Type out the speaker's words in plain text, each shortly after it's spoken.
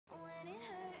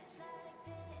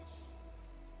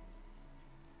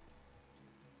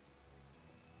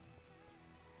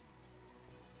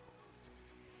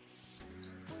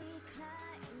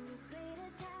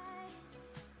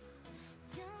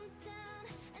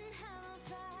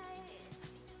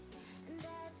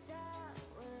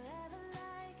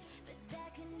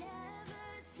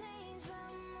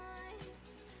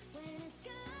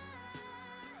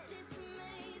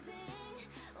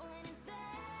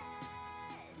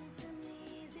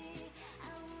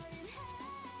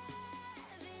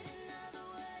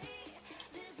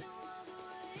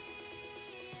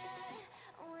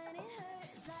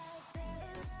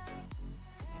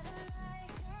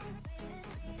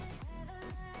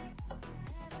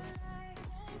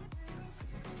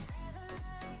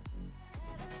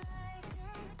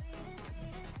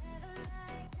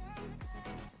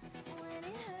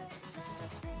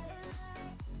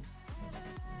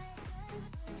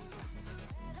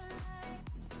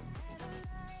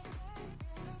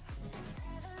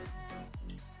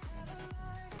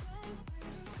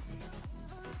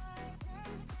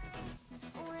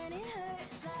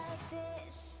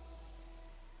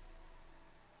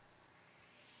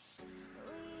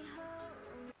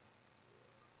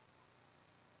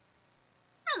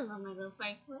Hello, my little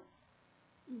fireflies.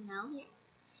 Now here.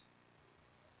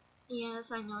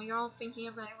 Yes, I know you're all thinking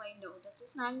about it like, no, this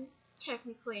is not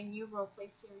technically a new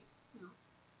roleplay series. No,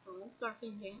 don't start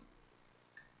thinking.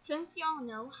 Since y'all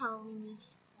know Halloween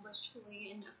is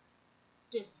literally in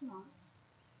this month,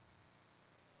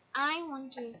 I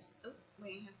want to. Oh,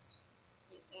 wait, I have this.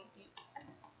 Yes, I have this.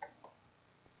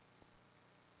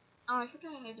 Oh, I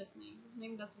forgot I have this name. His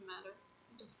name doesn't matter.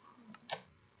 I just have him.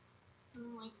 I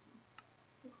don't like him.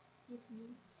 He's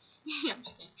mean. I'm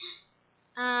just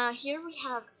kidding. Here we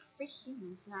have 3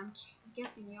 humans, and I'm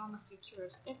guessing you all must be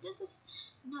curious. If this is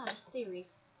not a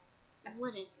series,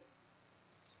 what is it?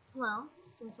 Well,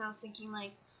 since I was thinking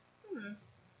like,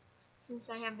 since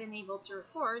I have been able to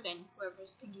record, and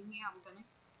whoever's pinging me, I'm gonna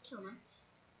kill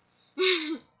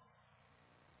them.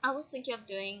 I was thinking of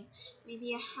doing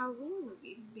maybe a Halloween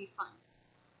movie would be fun.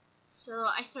 So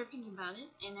I started thinking about it,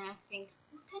 and I think,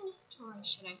 what kind of story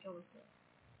should I go with it?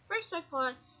 First I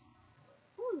thought,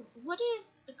 what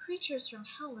if the creatures from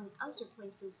hell and other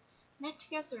places met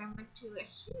together and went to a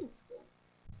human school?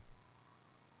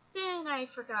 Then I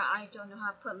forgot I don't know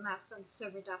how to put maps on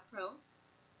server.pro.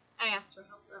 I asked for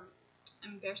help.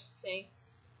 I'm embarrassed to say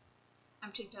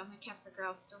I'm too dumb. I can't figure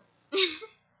out stuff.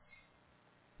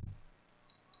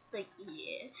 But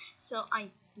yeah, so I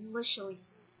literally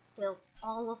built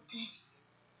all of this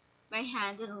by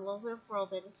hand in a little bit of world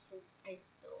that it's just I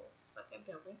still suck at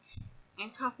building.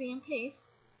 And copy and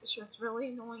paste, which was really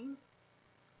annoying.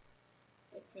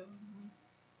 Like really annoying.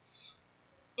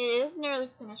 It is nearly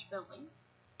finished building,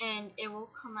 and it will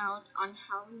come out on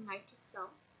Halloween night to sell.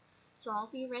 So I'll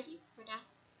be ready for that.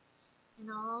 And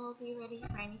I'll be ready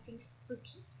for anything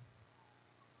spooky.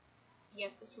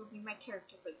 Yes, this will be my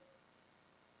character, but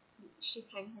she's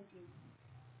hiding her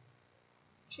demons.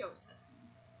 She always has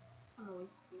demons. I'm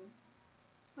always a demon.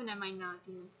 When am I not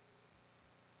a demon?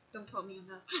 Don't quote me on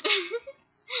that.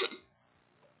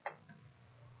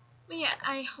 But yeah,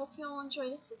 I hope you all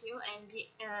enjoyed this video and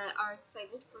are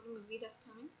excited for the movie that's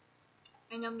coming.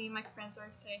 I know me and my friends are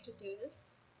excited to do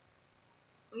this.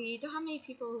 We don't have many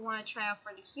people who want to try out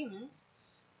for the humans,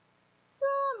 so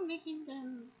I'm making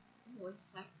them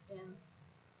voice act them.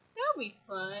 That'll be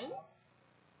fun.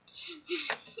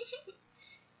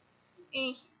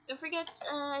 Hey, don't forget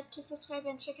to subscribe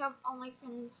and check out all my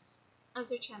friends'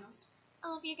 other channels. I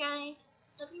love you guys.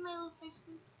 Love you, my little first.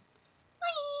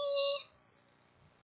 Bye!